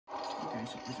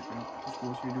so is it out? Of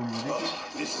course, you're doing ridiculous.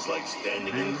 This is like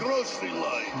standing in grocery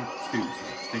line.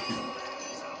 Stay tuned.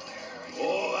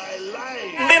 Oh, I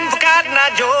like. Been forgotten,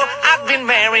 Joe. I've been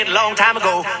married a long time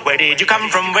ago. Where did you come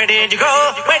from? Where did you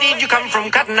go? Where did you come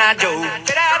from, Cotton Eye Joe?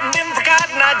 Said I've been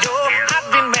forgotten, Joe.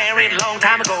 I've been married a long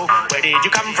time ago. Where did you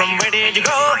come from? Where did you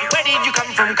go? Where did you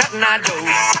come from, Cotton Eye Joe?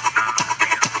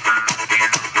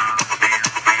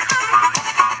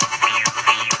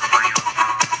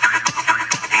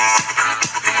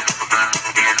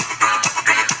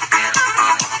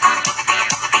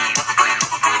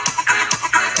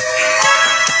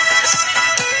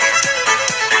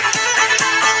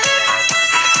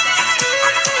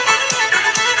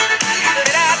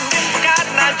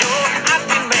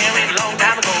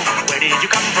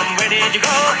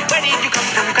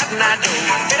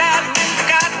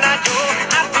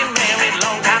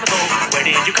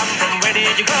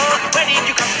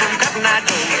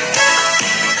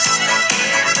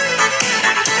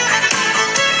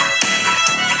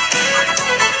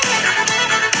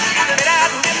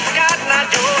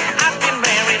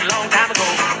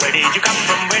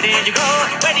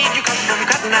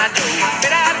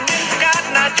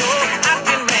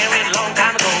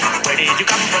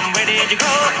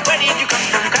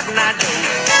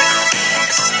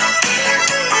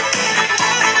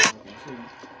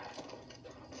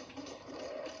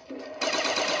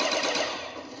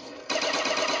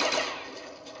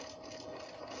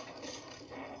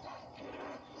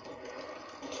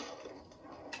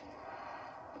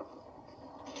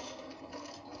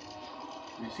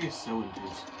 This is so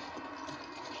intense.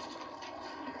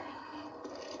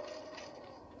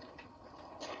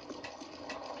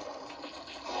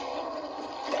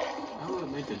 I would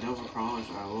admit the double crawlers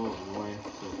are a little annoying,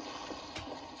 but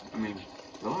I mean,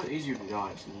 they're a lot easier to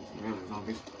dodge than the other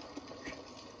zombies.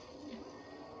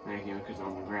 Thank you, because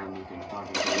on the ground you can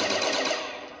dodge them.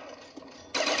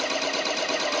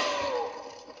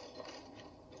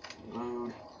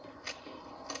 Load.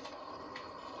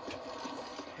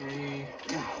 Okay.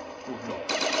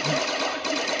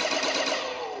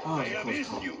 Oh, I have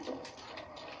missed you.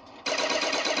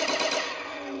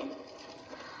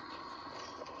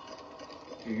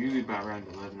 You're usually about around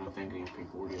 11, I think, in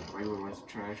P40. Regular one's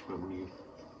trash, but when you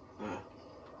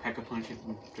pack a punch it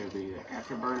to the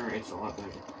afterburner, it's a lot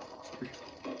better.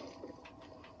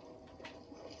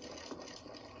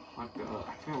 Like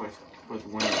I forgot what was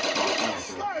one of the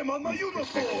slime on my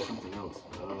uniform. Something else.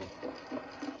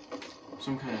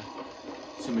 Some kind of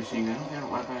machine gun. I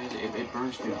don't like that. It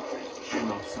burns through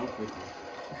ammo so quickly.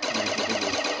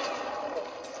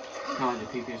 Kind of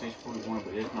like the PPSH-41,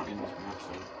 but it's not in this map, so.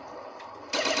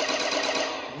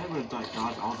 I would like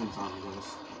dodge all them zombies.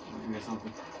 I think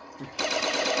something.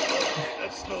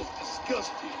 That smells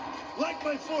disgusting. Like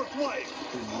my fourth wife.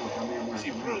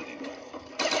 She brilliant.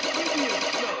 Maybe a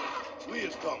smell.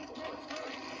 Weird combo.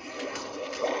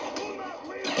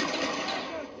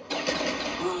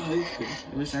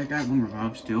 At least I got one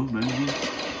revive still, but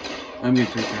I'm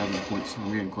getting 3,000 points, so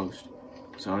I'm getting close.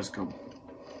 So let's go.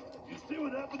 You see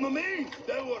what happened to me?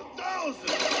 There were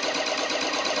thousands.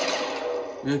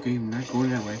 Okay, I'm not going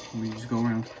that way. Let me just go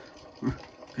around.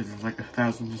 Because there's like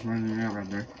 1,000 just running out right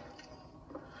there.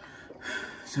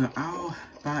 So I'll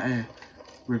buy a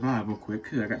revive real quick.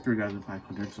 Cause I got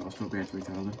 3,500, so I'll still be at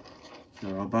 3,000. So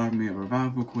I'll buy me a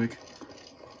revive real quick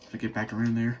to get back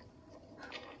around there.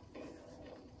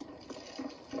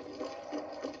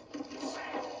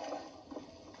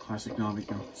 Classic zombie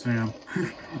go. Sam.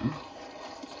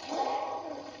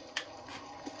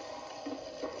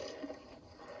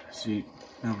 See,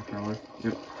 now the crawler.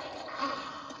 Yep.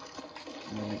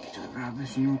 I'm gonna make it to the revive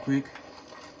machine real quick.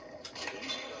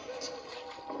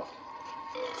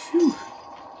 Phew.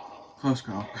 Close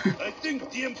call. I think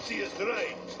DMC is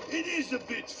right. It is a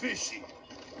bit fishy.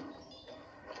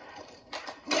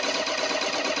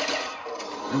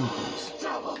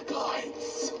 Double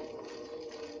points.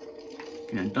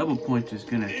 Yeah, double points is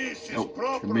gonna help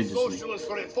tremendously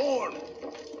reform.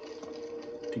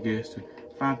 to get us to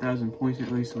 5,000 points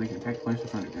at least, so we can attack the place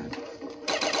with Thunder Gun.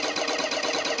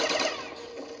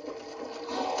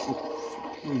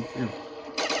 Oh, yeah.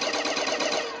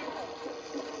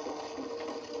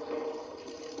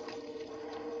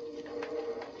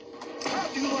 How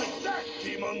do you like that,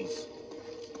 demons?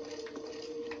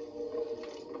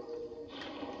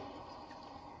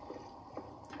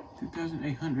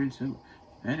 $2,800, so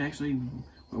that actually,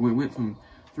 we went from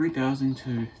 3,000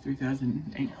 to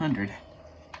 3,800.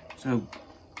 So,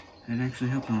 that actually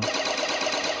helped on.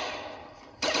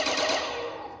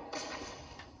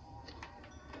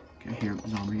 Okay, here,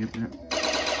 zombie up there.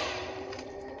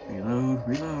 Reload,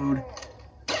 reload.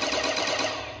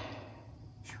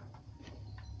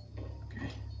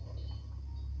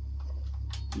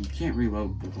 You can't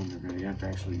reload the thunder gun. You have to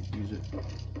actually use it.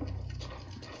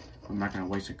 I'm not gonna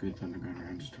waste a good thunder gun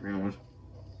around just to reload.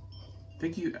 I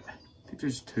think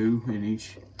there's 2 in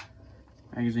each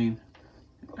magazine.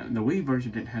 The Wii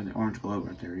version didn't have the orange glow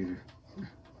right there either.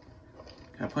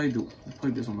 I played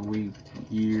this on the Wii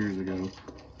years ago.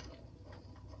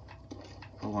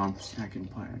 Oh, I can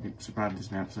survive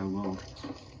this map so long.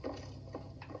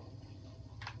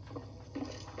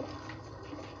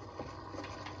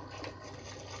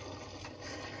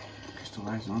 Crystal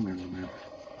eyes on there, man.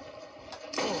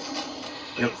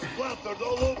 They're splattered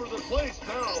all over the place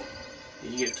now.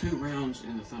 You get 2 rounds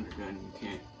in the thunder gun. You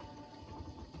can't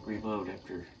reload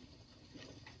after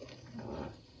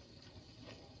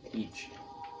each.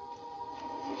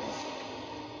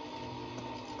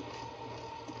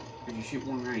 If you shoot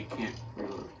 1 round, you can't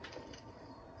reload.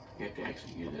 You have to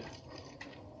actually use it.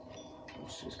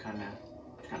 Which is kind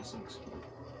of sucks.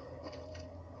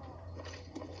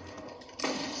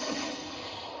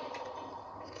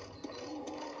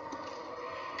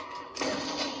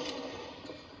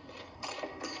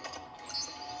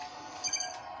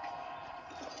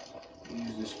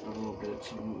 Use this for a little bit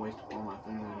so I don't waste all my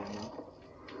thunder gun ammo.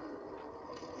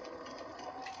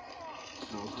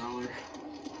 Snow crawler.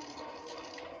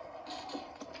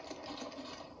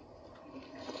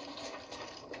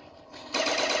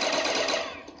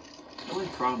 The only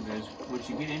problem is, once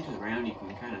you get into the round, you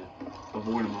can kind of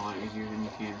avoid them a lot easier than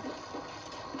you can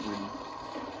when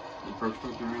you first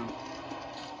start the round.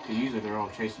 Because usually they're all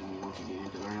chasing you once you get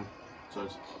into the round. So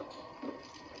it's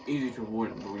easy to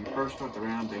avoid them, but when you first start the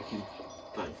round, they can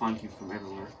like flank you from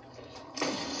everywhere.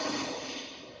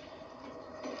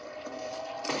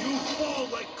 You fall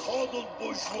like coddled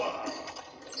bourgeois.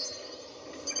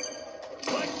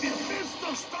 Like the fist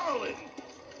of Stalin.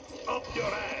 Up your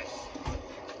ass.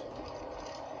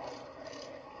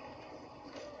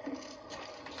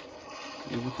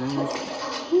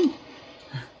 Woo.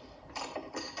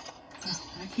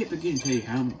 I can't begin to tell you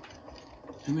how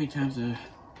many times the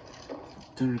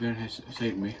thunder gun has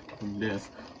saved me from death.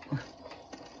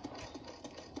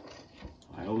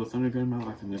 I owe the thunder gun my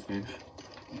life in this game.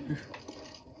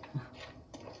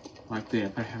 Like that,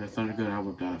 if I had a thunder gun, I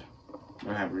would have died.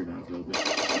 I have rebounds a little bit. I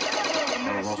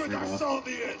would have lost rebounds.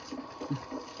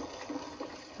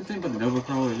 The thing about the Nova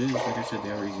Crawler is, like I said,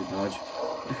 they are easy to dodge.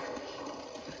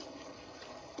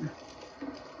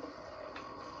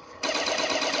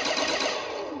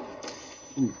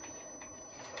 Ooh.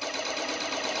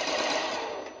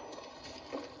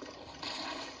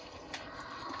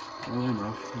 Well,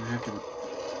 ammo. I have to.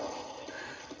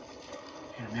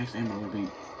 Yeah, max ammo would be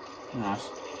nice.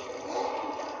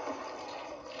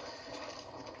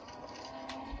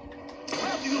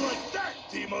 How do you like that,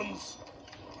 demons?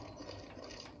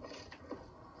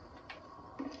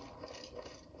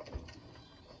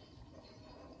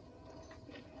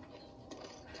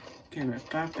 Okay, I'm at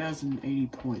 5,080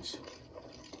 points.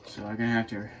 So I'm gonna have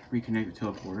to reconnect the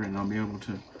teleporter and I'll be able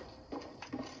to.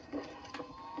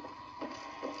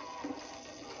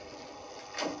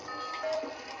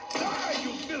 Die,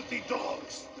 you filthy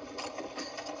dogs!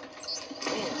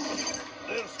 Oh,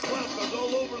 they're splattered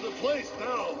all over the place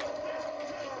now.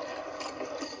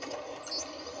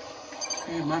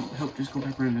 Okay, it might help just go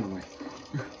back around the other way.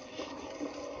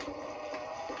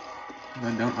 If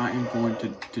I don't, I am going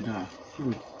to die.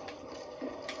 Ooh.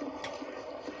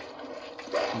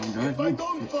 If I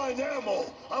don't find ammo,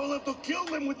 I will have to kill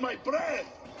them with my breath.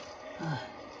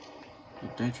 Is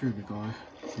that true, Nikolai?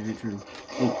 Is it true?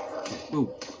 Oh,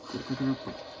 oh,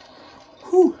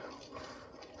 whew.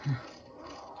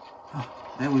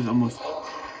 That was almost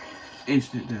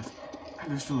instant death.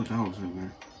 There's still a dogs in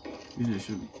there. Usually it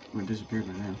should have disappeared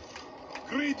by now.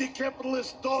 Greedy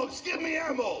capitalist dogs, give me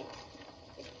ammo!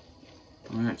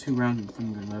 I only got 2 rounds of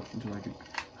thunder gun left until I can.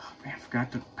 Oh man, I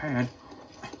forgot the pad.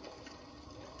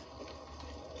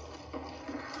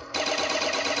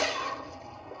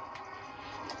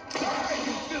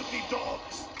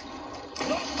 Dogs!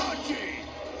 Not touchy!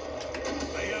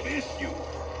 I have issue!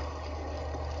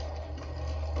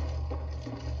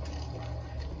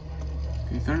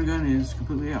 Okay, thunder gun is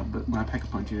completely out, but my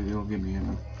pack-a-punch here, it'll give me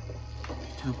ammo.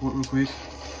 Teleport real quick.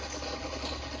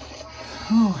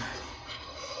 Oh.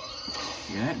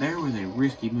 Yeah, that there was a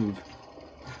risky move.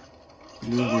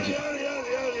 Come on!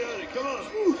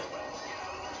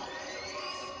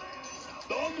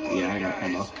 Don't worry, yeah, I got guys.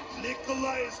 ammo.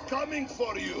 Nikolai is coming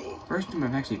for you. First time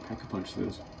I've actually pack-a-punched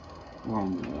this. Or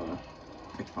on the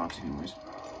Xbox anyways.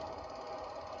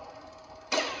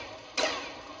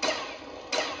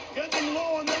 Getting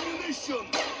low on ammunition.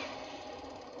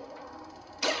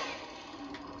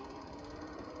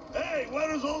 Hey,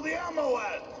 where is all the ammo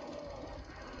at?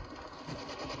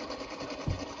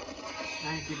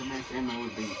 I think the max ammo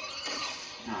would be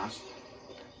nice.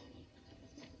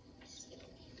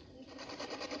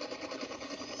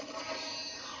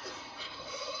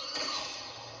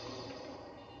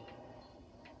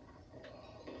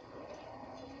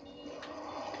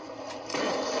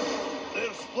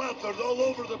 They're splattered all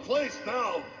over the place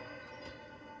now.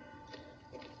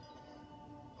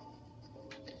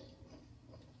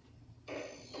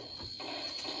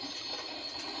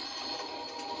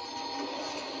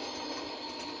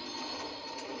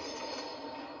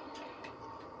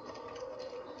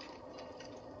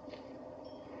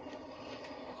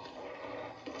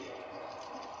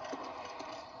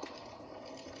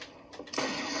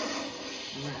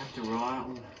 I'm gonna have to roll out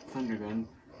on Thunder Gun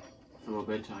for a little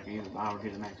bit till I can either buy or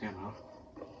get a max ammo.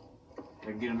 If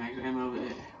I can get a max ammo,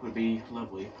 it would be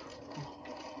lovely.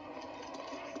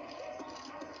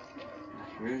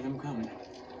 Here them coming.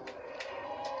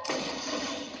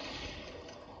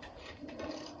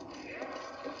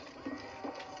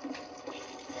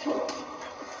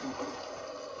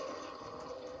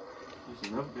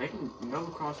 Listen, they can double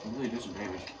cross and really do some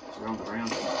damage. So they're on the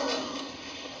ground.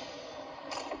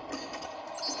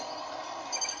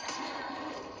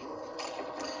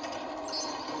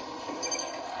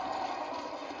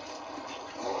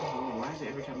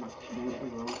 Every time I move, we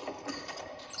roll.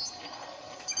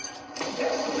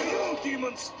 The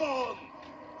demon spawn!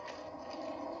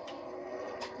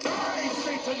 Die,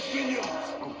 Satan's minions!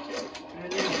 Oh, there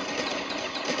it is.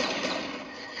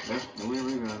 Well, no way to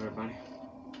reroute, everybody.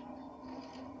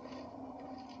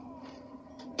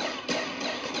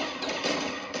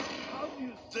 How do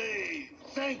you say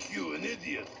thank you, an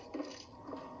idiot?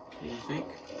 Do you think?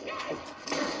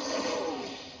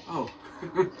 Oh.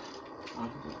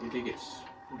 I think it's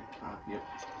 45, yep.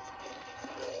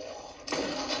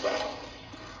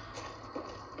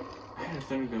 I had a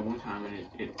Thunder Gun one time and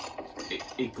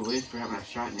it glitched right when I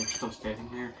shot and it was still standing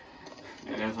there.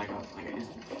 And that was like an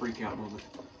instant freak out moment.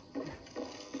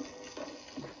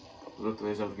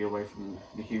 Luckily, as I was getting away from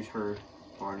the huge herd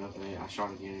far enough that I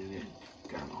shot again and it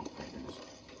got them all, thank goodness.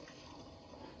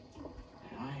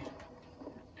 And I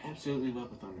absolutely love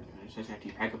the Thunder Gun. It's just after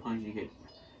you pack a punch, you get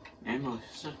ammo is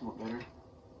such more better.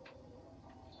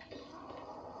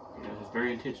 You know, it's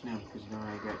very intense now because you know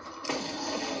I got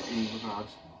any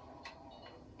revives.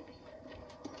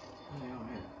 Oh, they all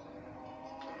have.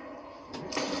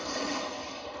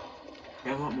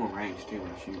 Got a lot more range too when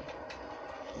you shoot.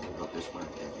 We'll go this way.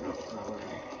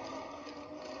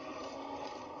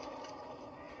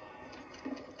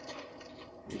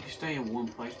 If you stay in one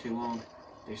place too long,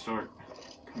 they start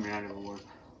coming out everywhere.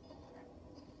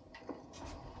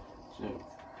 So.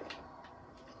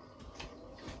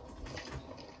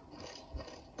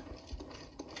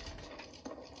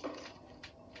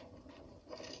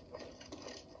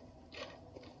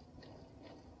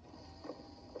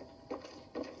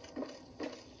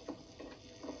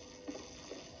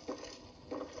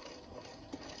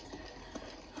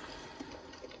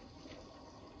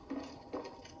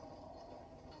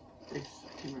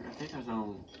 I think I was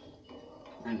on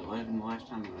round 11 the last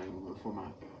time before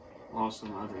I lost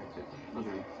some other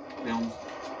films,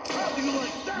 How do you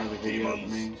like that, other videos of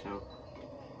demons? me, so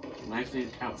I'm actually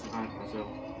out surviving myself.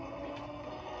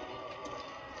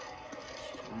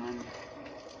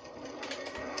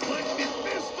 Like the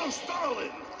fist of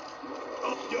Stalin!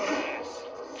 Up your ass!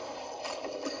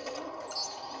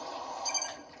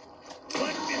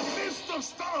 Like the fist of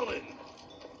Stalin!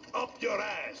 Up your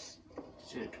ass!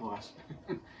 Said it twice.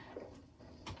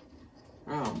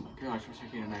 Oh my gosh, wish I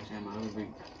could get a nice ammo. That would be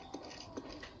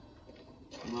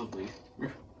lovely. I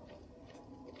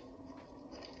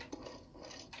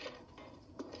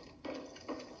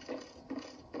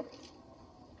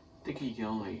think you can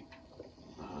only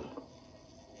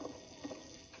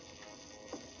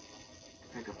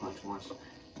pack a punch once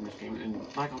in this game. In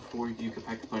Black Ops 4, you can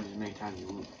pack a punch as many times as you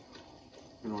want.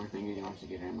 The only thing is you have to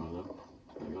get ammo though.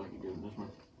 Maybe like you do in this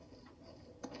one.